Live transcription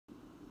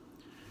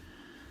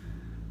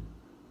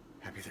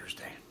Happy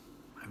Thursday.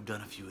 I've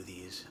done a few of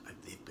these.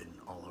 They've been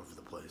all over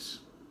the place.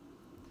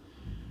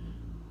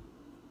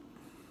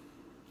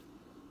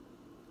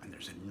 And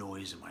there's a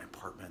noise in my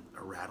apartment,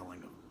 a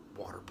rattling of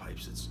water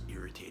pipes that's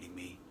irritating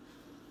me.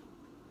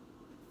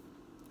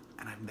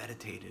 And I've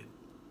meditated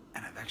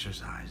and I've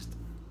exercised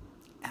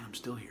and I'm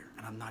still here.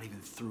 And I'm not even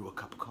through a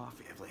cup of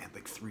coffee. I've had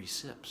like 3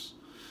 sips.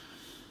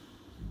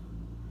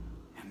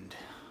 And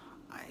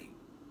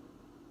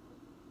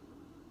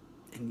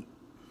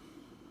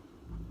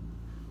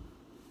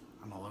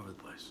I'm all over the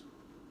place.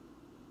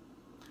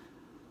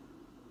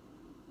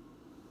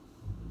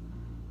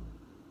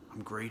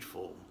 I'm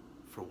grateful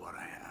for what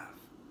I have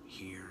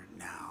here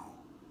now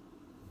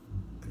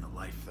in the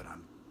life that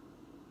I'm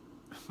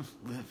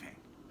living.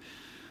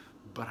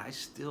 But I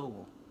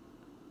still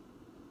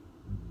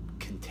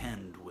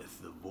contend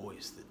with the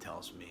voice that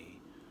tells me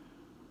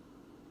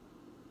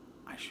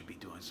I should be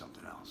doing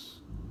something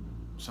else,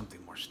 something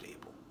more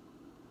stable,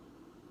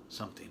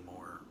 something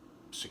more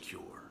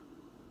secure.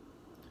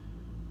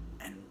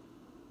 And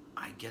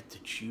I get to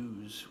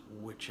choose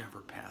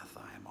whichever path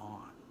I am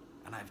on.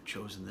 And I've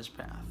chosen this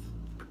path,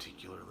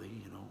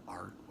 particularly,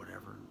 art,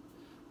 whatever,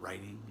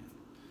 writing and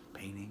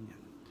painting,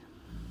 and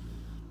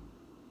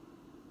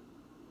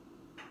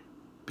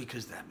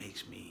because that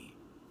makes me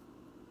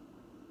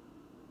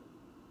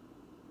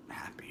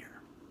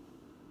happier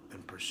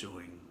than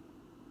pursuing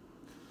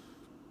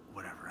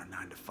whatever, a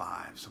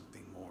 9-to-5,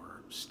 something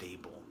more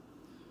stable.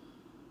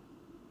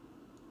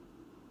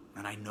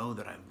 And I know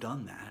that I've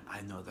done that.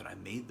 I know that I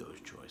made those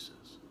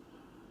choices.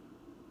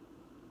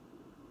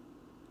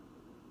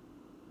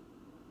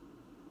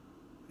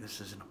 This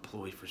isn't a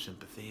ploy for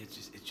sympathy.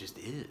 It just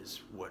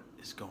is what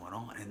is going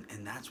on.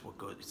 And that's what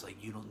goes, it's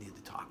like you don't need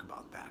to talk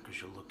about that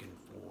because you're looking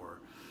for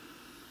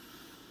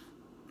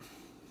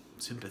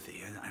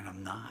sympathy. And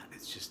I'm not.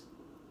 It's just,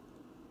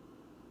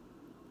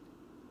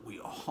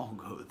 we all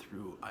go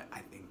through,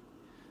 I think,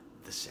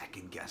 the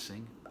second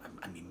guessing.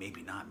 I mean,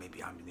 maybe not.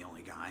 Maybe I'm the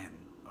only guy, and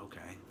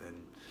okay, then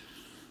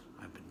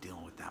I've been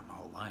dealing with that my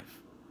whole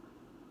life.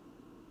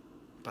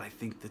 But I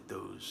think that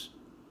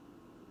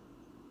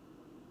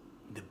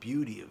the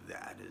beauty of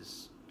that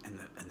is, and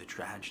the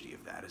tragedy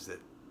of that is that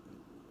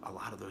a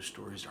lot of those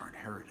stories are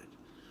inherited.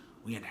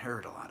 We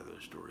inherit a lot of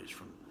those stories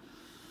from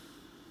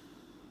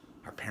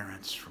our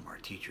parents, from our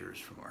teachers,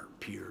 from our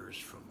peers,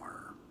 from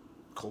our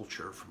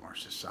culture, from our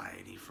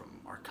society, from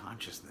our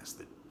consciousness,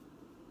 the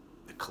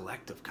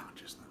collective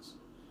consciousness.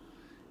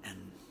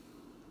 And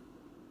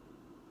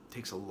it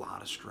takes a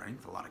lot of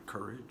strength, a lot of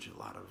courage, a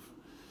lot of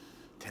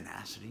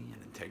tenacity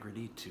and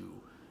integrity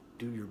to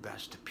do your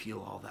best to peel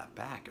all that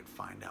back and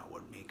find out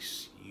what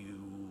makes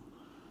you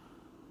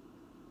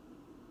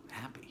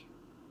happy.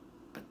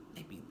 But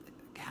maybe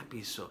happy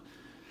is so,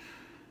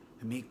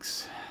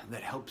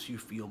 that helps you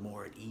feel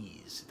more at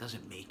ease. It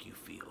doesn't make you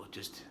feel,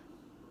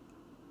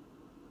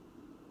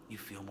 you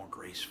feel more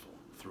graceful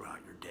throughout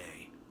your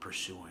day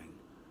pursuing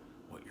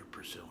what you're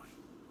pursuing.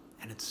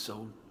 And it's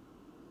so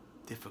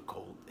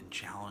difficult and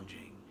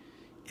challenging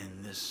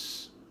in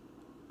this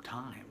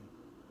time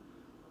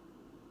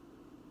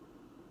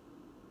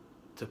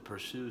to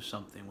pursue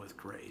something with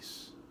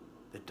grace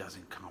that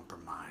doesn't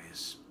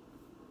compromise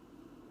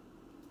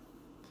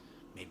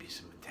maybe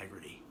some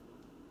integrity.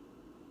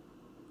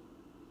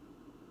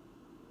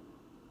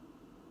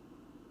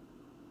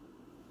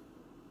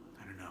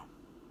 I don't know.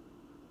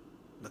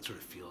 That's what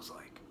it feels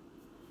like.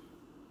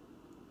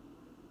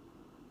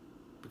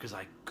 Because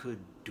I could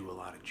do a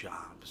lot of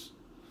jobs.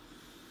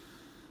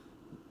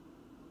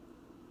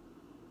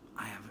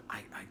 I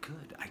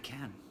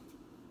can.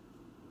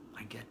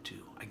 I get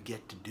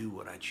to do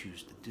what I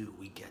choose to do.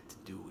 We get to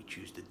do what we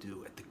choose to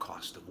do at the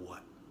cost of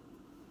what?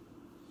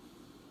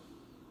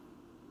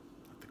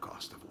 At the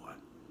cost of what?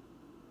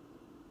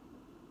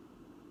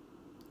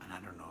 And I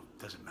don't know,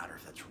 it doesn't matter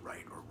if that's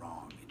right or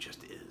wrong, it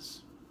just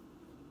is.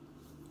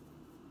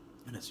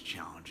 And it's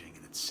challenging,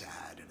 and it's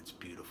sad, and it's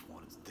beautiful,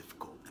 and it's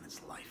difficult, and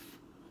it's life.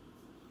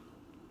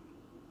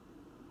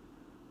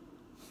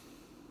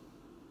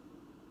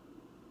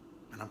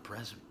 And I'm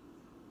present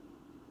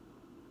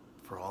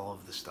for all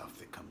of the stuff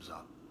that comes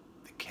up,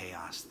 the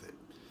chaos that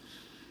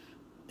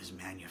is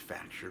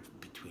manufactured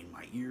between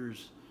my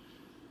ears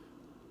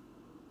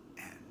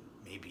and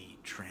maybe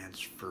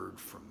transferred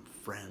from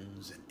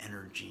friends and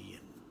energy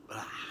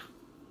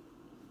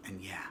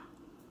and yeah,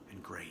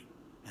 and great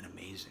and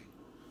amazing.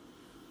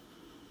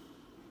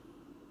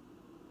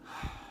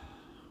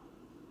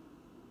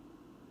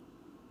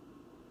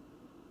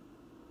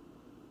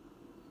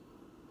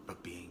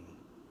 But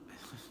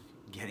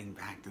getting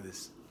back to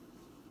this,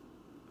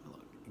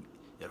 look,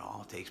 it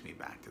all takes me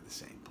back to the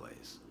same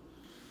place.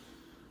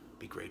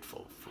 Be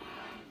grateful for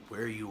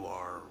where you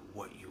are,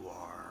 what you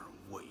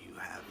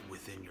have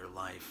within your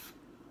life.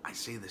 I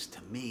say this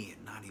to me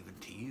and not even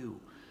to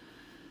you.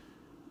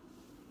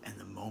 And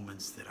the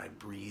moments that I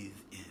breathe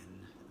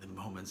in, the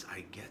moments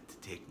I get to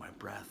take my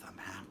breath, I'm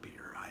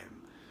happier, I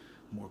am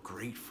more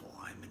grateful,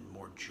 I'm in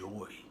more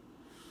joy.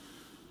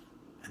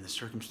 And the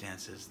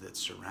circumstances that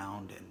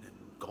surround and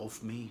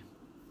engulf me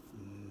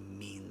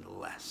mean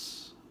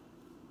less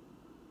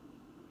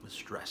the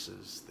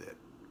stresses that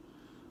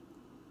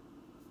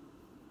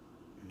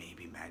may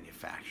be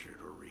manufactured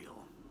or real.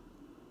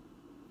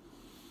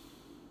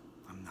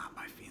 I'm not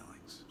my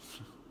feelings.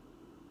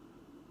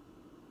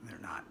 They're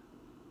not,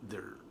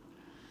 they're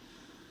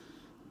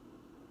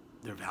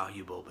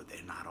valuable, but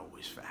they're not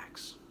always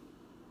facts.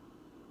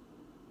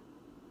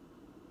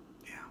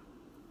 Yeah.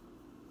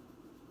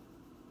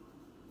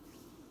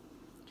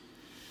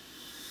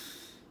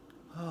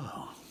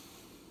 Oh,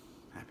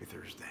 happy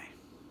Thursday.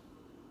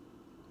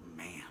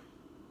 Man.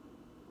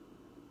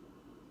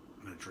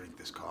 I'm going to drink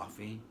this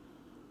coffee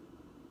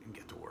and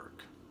get to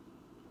work.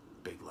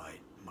 Big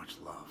light, much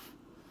love.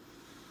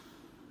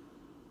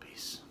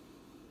 Peace.